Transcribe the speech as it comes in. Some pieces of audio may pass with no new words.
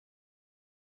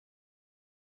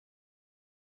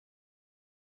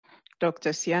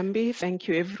Dr. Siambi, thank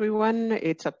you everyone.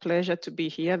 It's a pleasure to be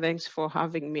here. Thanks for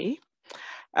having me.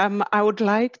 I would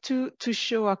like to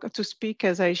speak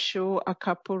as I show a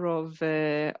couple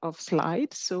of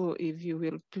slides. So if you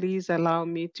will please allow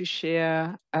me to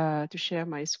share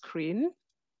my screen.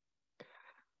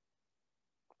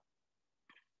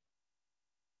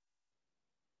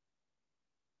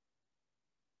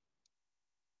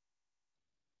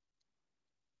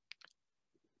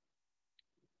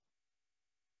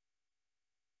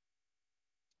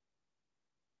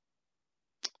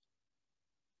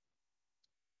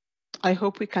 I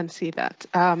hope we can see that.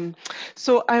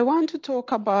 So I want to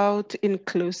talk about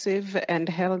inclusive and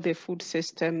healthy food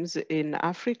systems in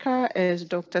Africa. As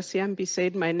Dr. Siambi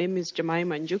said, my name is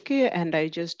Jemimah Njuki, and I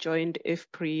just joined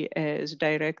IFPRI as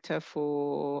Director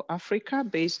for Africa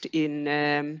based in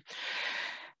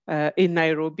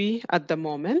Nairobi at the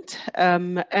moment.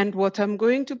 And what I'm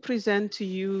going to present to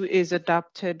you is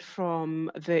adapted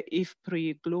from the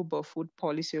IFPRI Global Food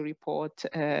Policy Report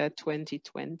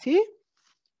 2020.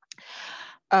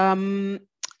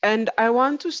 And I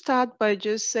want to start by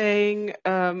just saying,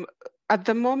 at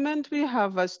the moment, we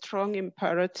have a strong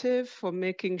imperative for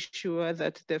making sure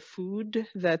that the food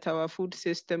that our food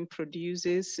system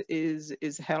produces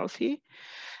is healthy,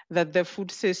 that the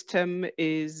food system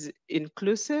is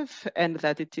inclusive, and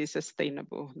that it is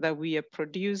sustainable, that we are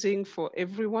producing for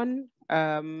everyone,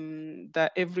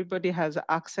 that everybody has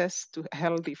access to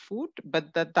healthy food,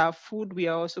 but that food, we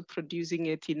are also producing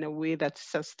it in a way that's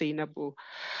sustainable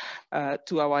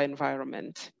to our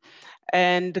environment.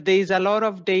 And there's a lot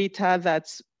of data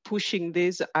that's pushing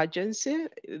this urgency.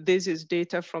 This is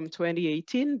data from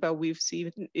 2018, but we've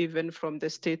seen even from the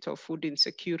State of Food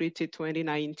Insecurity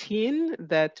 2019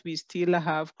 that we still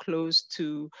have close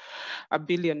to 1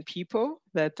 billion people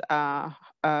that are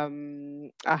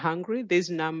hungry. This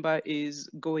number is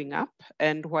going up.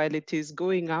 And while it is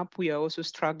going up, we are also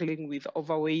struggling with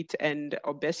overweight and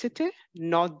obesity,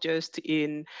 not just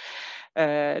in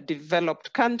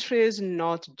developed countries,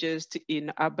 not just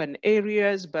in urban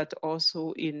areas, but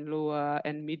also in lower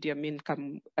and medium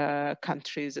income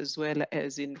countries, as well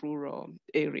as in rural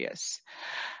areas.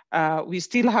 We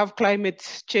still have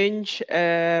climate change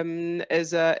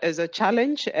as a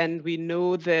challenge, and we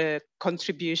know the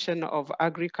contribution of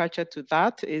agriculture to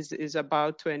that is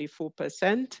about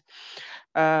 24%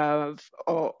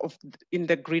 in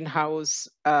the greenhouse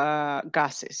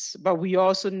gases. But we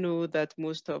also know that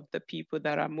most of the people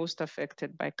that are most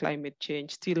affected by climate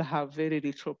change still have very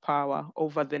little power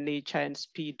over the nature and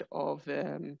speed of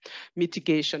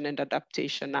mitigation and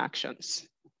adaptation actions.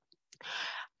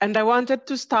 And I wanted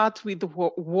to start with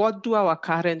what do our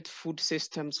current food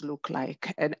systems look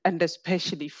like, and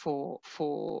especially for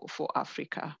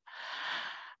Africa.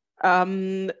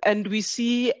 And we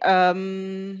see,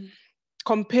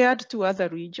 compared to other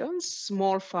regions,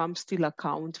 small farms still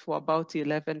account for about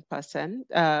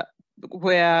 11%,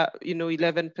 where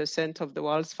 11% of the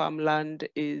world's farmland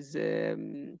is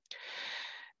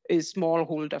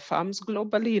smallholder farms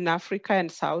globally. In Africa and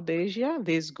South Asia,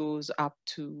 this goes up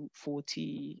to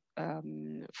 40%.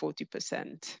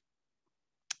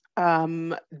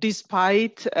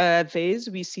 Despite this,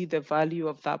 we see the value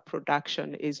of that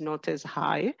production is not as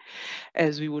high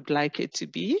as we would like it to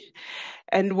be.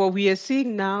 And what we are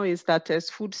seeing now is that as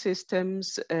food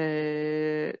systems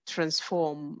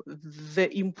transform, the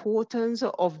importance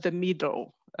of the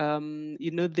middle,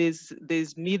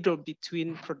 there's middle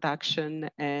between production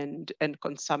and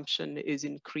consumption is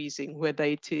increasing, whether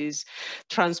it is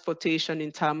transportation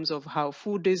in terms of how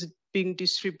food is being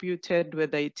distributed,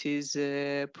 whether it is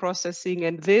processing,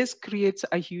 and this creates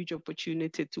a huge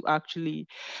opportunity to actually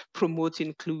promote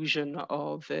inclusion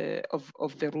of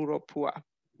the rural poor.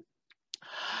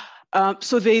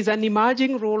 So there is an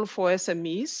emerging role for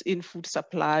SMEs in food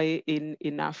supply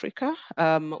in Africa.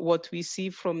 What we see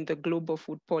from the Global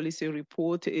Food Policy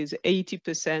Report is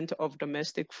 80% of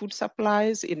domestic food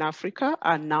supplies in Africa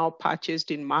are now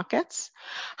purchased in markets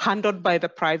handled by the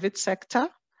private sector,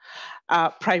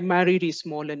 primarily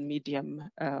small and medium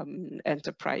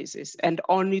enterprises. And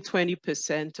only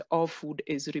 20% of food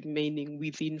is remaining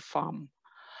within farm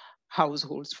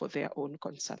households for their own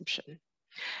consumption.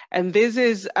 And this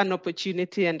is an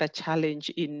opportunity and a challenge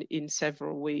in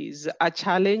several ways. A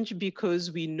challenge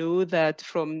because we know that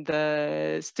from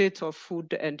the State of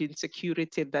Food and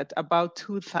Insecurity that about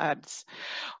 2/3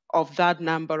 of that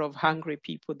number of hungry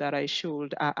people that I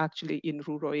showed are actually in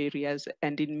rural areas,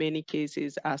 and in many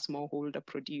cases are smallholder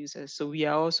producers. So we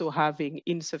are also having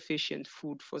insufficient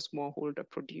food for smallholder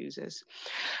producers.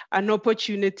 An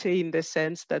opportunity in the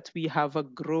sense that we have a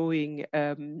growing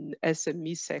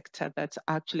SME sector that's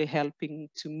actually helping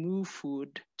to move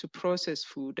food to process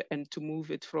food and to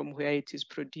move it from where it is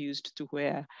produced to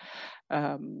where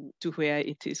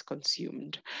it is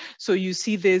consumed. So you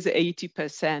see there's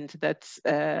 80%, that's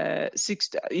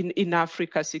in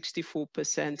Africa,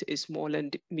 64% is small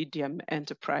and medium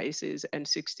enterprises and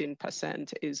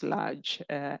 16% is large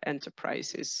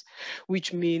enterprises,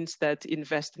 which means that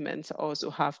investments also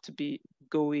have to be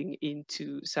going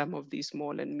into some of these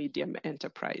small and medium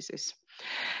enterprises.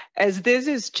 As this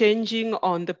is changing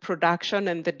on the production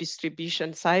and the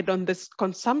distribution side, on the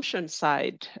consumption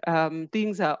side,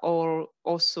 things are all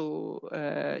also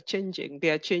changing.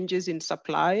 There are changes in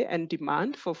supply and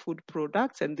demand for food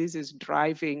products, and this is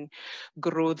driving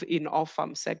growth in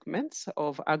off-farm segments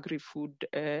of agri-food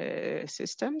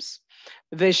systems.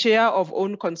 The share of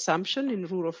own consumption in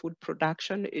rural food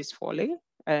production is falling,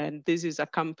 and this is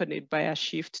accompanied by a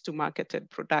shift to marketed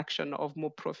production of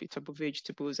more profitable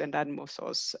vegetables and animal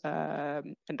source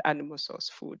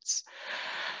foods.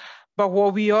 But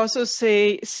what we also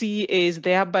see is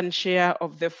the urban share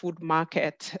of the food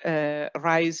market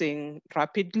rising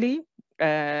rapidly.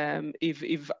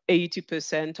 If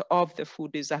 80% of the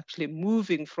food is actually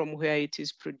moving from where it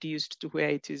is produced to where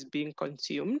it is being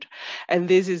consumed, and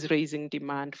this is raising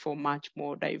demand for much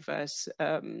more diverse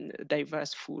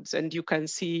foods. And you can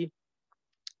see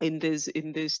in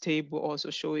this table also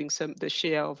showing the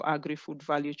share of agri-food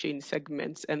value chain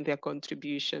segments and their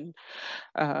contribution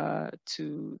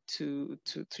to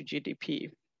GDP.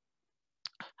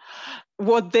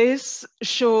 What this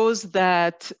shows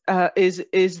that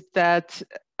is that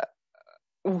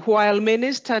while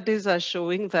many studies are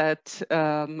showing that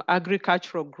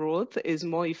agricultural growth is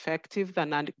more effective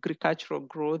than agricultural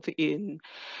growth in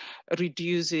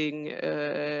reducing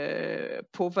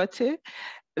poverty,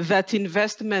 that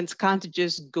investments can't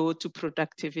just go to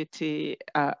productivity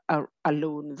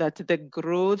alone, that the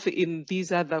growth in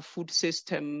these other food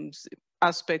systems,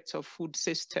 aspects of food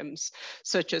systems,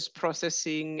 such as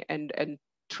processing and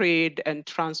trade and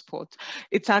transport,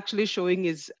 it's actually showing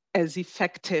is as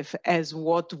effective as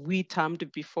what we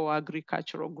termed before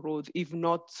agricultural growth, if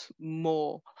not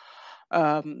more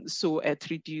so at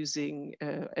reducing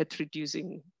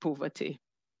poverty.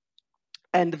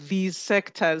 And these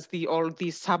sectors, all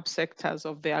these subsectors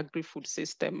of the agri-food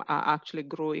system are actually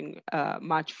growing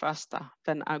much faster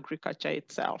than agriculture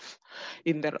itself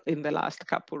in the last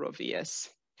couple of years.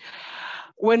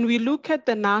 When we look at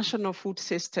the national food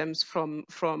systems from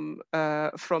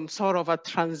sort of a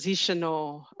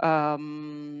transitional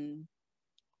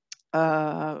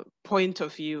point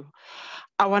of view,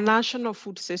 our national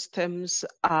food systems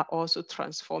are also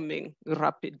transforming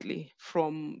rapidly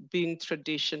from being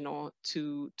traditional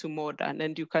to modern.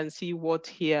 And you can see what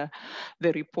here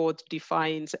the report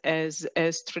defines as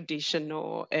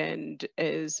traditional and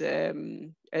as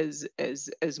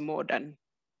modern.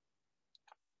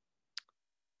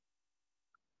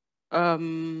 Let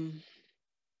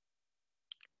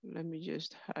me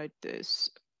just hide this.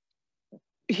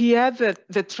 Here,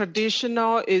 the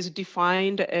traditional is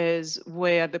defined as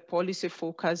where the policy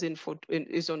focus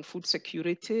is on food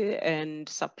security and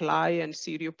supply and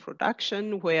cereal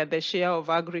production, where the share of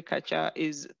agriculture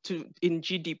in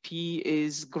GDP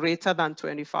is greater than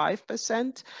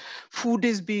 25%. Food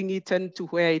is being eaten to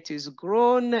where it is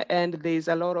grown, and there's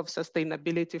a lot of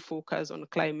sustainability focus on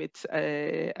climate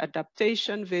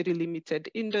adaptation, very limited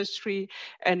industry,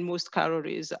 and most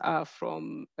calories are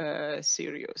from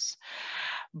cereals.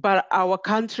 But our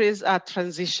countries are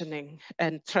transitioning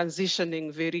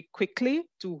very quickly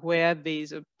to where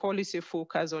there's a policy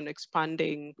focus on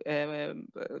expanding.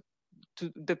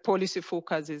 The policy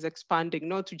focus is expanding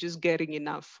not to just getting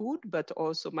enough food, but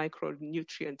also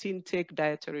micronutrient intake,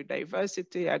 dietary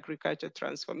diversity, agriculture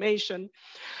transformation.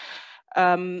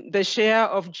 The share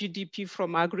of GDP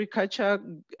from agriculture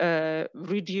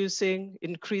reducing,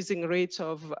 increasing rates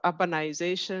of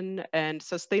urbanization, and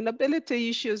sustainability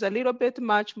issues a little bit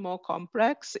much more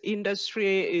complex.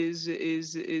 Industry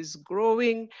is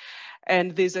growing,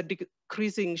 and there's a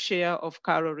decreasing share of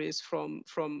calories from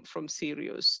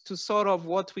cereals to sort of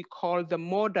what we call the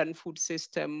modern food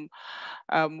system,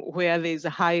 where there's a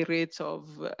high rate of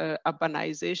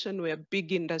urbanization, where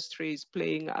big industry is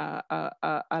playing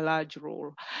a large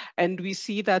role. And we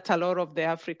see that a lot of the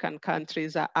African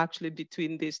countries are actually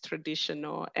between this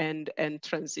traditional and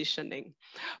transitioning.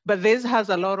 But this has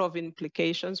a lot of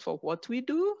implications for what we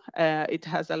do. It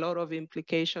has a lot of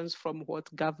implications from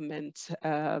what governments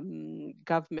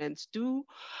do.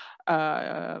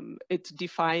 It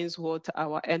defines what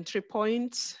our entry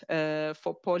points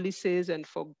for policies and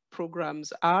for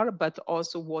programs are, but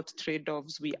also what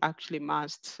trade-offs we actually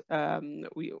must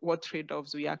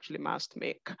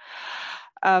make.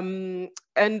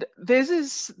 And this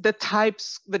is the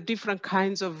different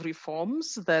kinds of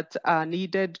reforms that are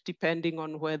needed depending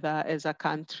on whether as a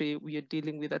country we are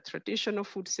dealing with a traditional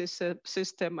food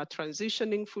system, a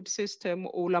transitioning food system,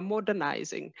 or a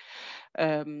modernizing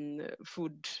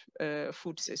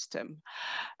food system.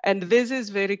 And this is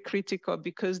very critical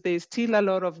because there's still a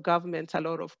lot of governments, a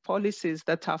lot of policies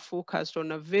that are focused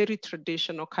on a very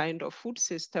traditional kind of food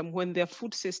system when their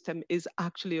food system is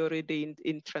actually already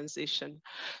in transition.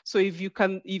 So if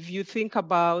you think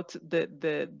about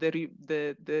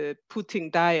the putting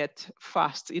diet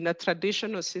first, in a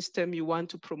traditional system, you want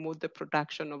to promote the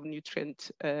production of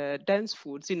nutrient dense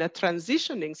foods. In a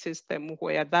transitioning system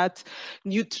where that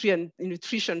nutrition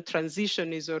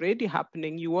transition is already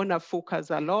happening, you want to focus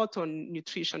a lot on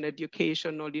nutrition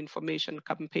education or information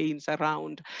campaigns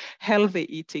around healthy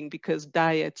eating because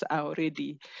diets are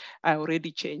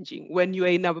already changing. When you are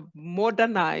in a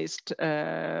modernized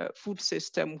food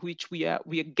system, which we are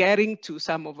getting to,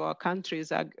 some of our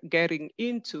countries are getting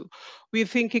into, we're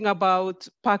thinking about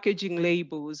packaging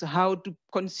labels. How do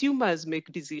consumers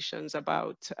make decisions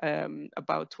about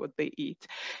what they eat?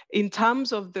 In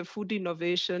terms of the food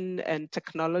innovation and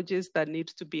technologies that need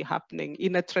to be happening,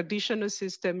 in a traditional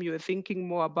system, you're thinking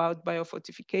more about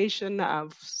biofortification.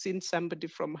 I've seen somebody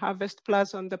from Harvest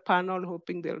Plus on the panel,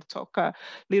 hoping they'll talk a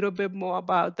little bit more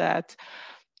about that.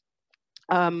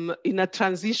 In a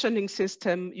transitioning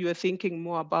system, you are thinking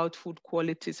more about food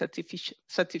quality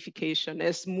certification.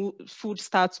 As food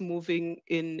starts moving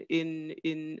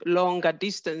in longer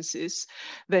distances,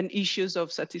 then issues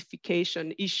of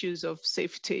certification, issues of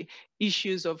safety,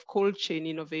 issues of cold chain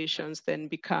innovations then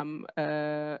become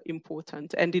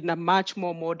important. And in a much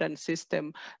more modern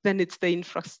system, then it's the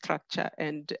infrastructure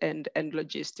and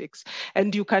logistics.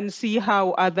 And you can see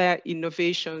how other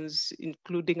innovations,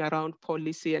 including around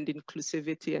policy and inclusivity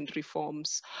and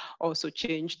reforms, also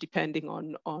change depending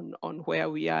on where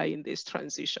we are in this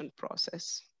transition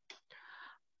process.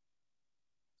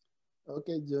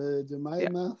 Okay,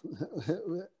 Jemimah,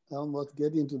 yeah. Almost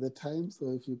getting to the time,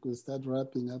 so if you could start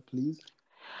wrapping up, please.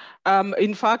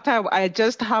 In fact, I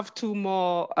just have two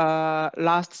more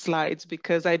last slides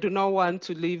because I do not want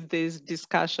to leave this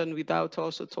discussion without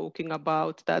also talking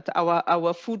about that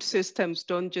our food systems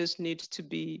don't just need to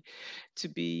be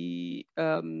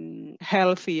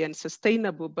healthy and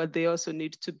sustainable, but they also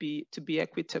need to be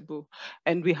equitable.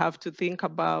 And we have to think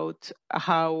about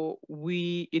how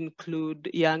we include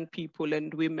young people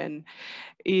and women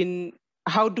in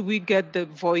how do we get the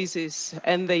voices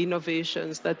and the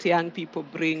innovations that young people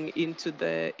bring into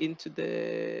the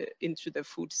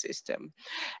food system.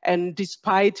 And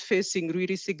despite facing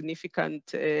really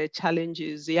significant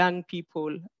challenges, young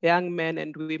people, young men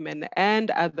and women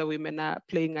and other women are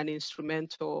playing an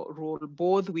instrumental role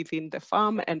both within the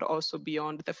farm and also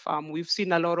beyond the farm. We've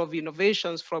seen a lot of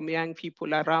innovations from young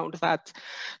people around that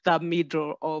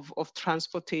middle of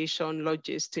transportation,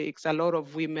 logistics, a lot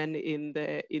of women in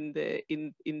the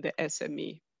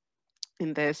SME.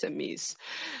 In the SMEs.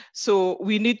 So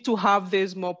we need to have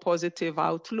this more positive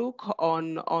outlook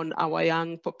on our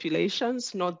young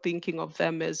populations, not thinking of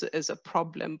them as a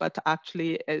problem, but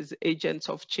actually as agents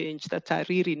of change that are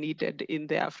really needed in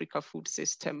the Africa food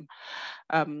system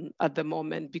at the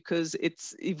moment. Because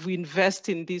if we invest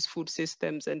in these food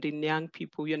systems and in young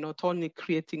people, we are not only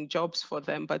creating jobs for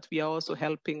them, but we are also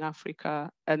helping Africa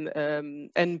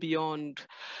and beyond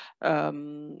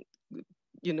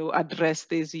address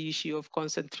this issue of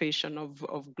concentration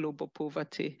of global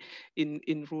poverty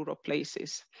in rural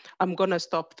places. I'm going to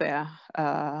stop there,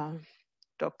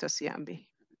 Dr. Siambi.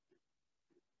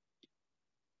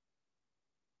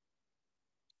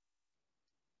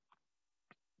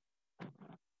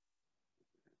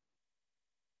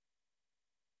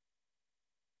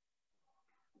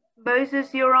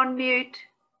 Moses, you're on mute.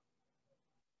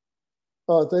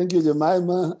 Oh, thank you,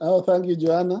 Jemimah. Oh, thank you,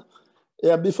 Joanna.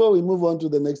 Yeah, before we move on to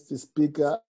the next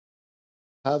speaker,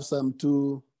 I have some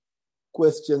two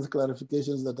questions,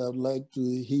 clarifications that I would like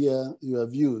to hear your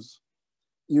views.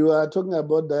 You are talking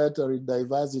about dietary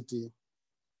diversity,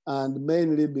 and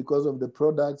mainly because of the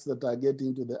products that are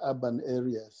getting to the urban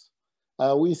areas.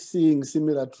 Are we seeing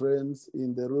similar trends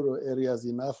in the rural areas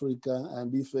in Africa?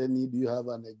 And if any, do you have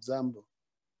an example?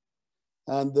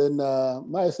 And then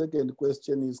my second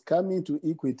question is coming to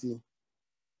equity.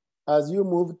 As you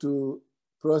move to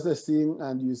processing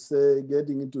and you say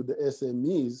getting into the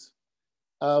SMEs,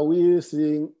 are we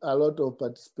seeing a lot of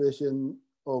participation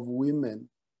of women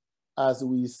as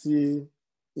we see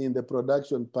in the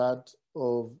production part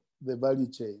of the value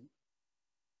chain?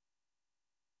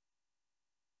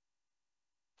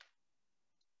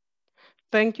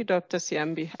 Thank you, Dr.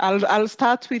 Siambi. I'll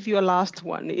start with your last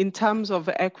one in terms of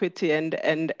equity and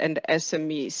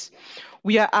SMEs.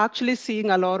 We are actually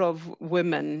seeing a lot of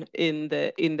women in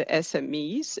the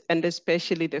SMEs, and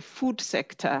especially the food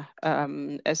sector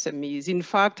SMEs. In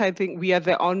fact, I think we are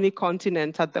the only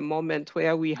continent at the moment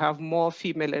where we have more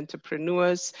female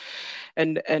entrepreneurs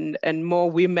and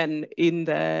more women in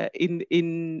the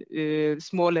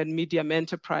small and medium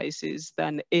enterprises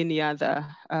than any other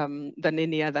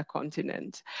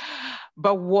continent.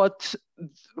 But what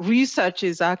research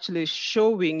is actually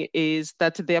showing is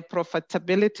that their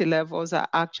profitability levels are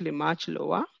actually much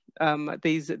lower.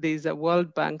 There's a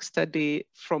World Bank study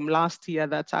from last year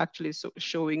that's actually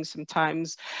showing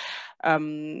sometimes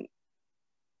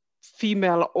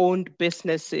female-owned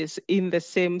businesses in the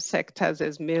same sectors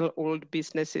as male-owned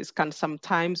businesses can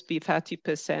sometimes be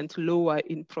 30% lower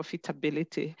in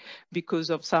profitability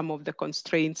because of some of the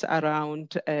constraints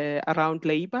around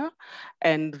labor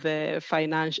and the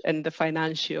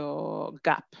financial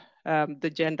gap.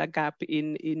 The gender gap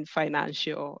in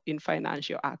financial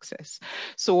access.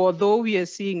 So although we are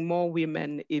seeing more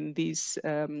women in these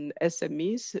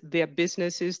SMEs, their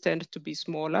businesses tend to be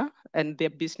smaller, and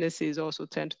their businesses also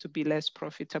tend to be less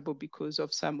profitable because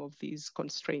of some of these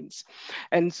constraints.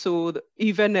 And so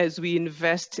even as we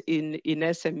invest in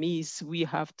SMEs, we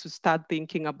have to start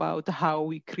thinking about how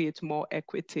we create more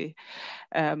equity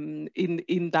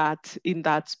in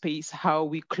that space, how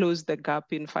we close the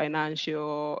gap in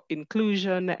financial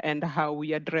inclusion, and how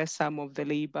we address some of the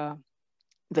labor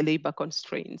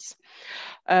constraints.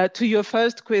 To your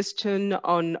first question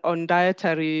on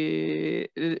dietary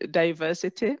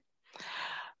diversity,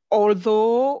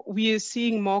 although we are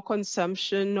seeing more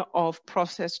consumption of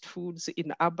processed foods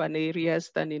in urban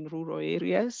areas than in rural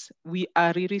areas, we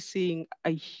are really seeing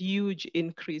a huge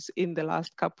increase in the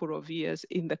last couple of years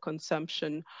in the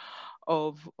consumption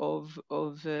of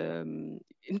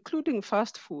including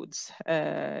fast foods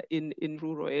in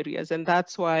rural areas. And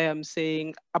that's why I'm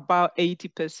saying about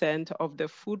 80% of the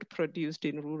food produced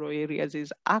in rural areas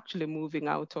is actually moving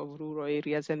out of rural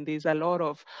areas. And there's a lot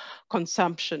of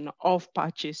consumption of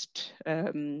purchased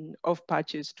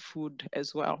food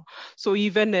as well. So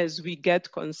even as we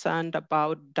get concerned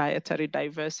about dietary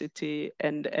diversity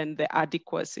and the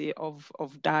adequacy of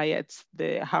diets,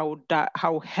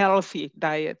 how healthy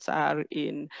diets are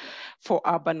for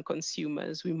urban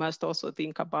consumers, we must also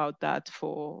think about that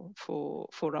for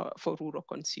rural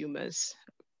consumers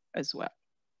as well.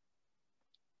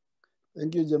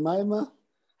 Thank you, Jemimah.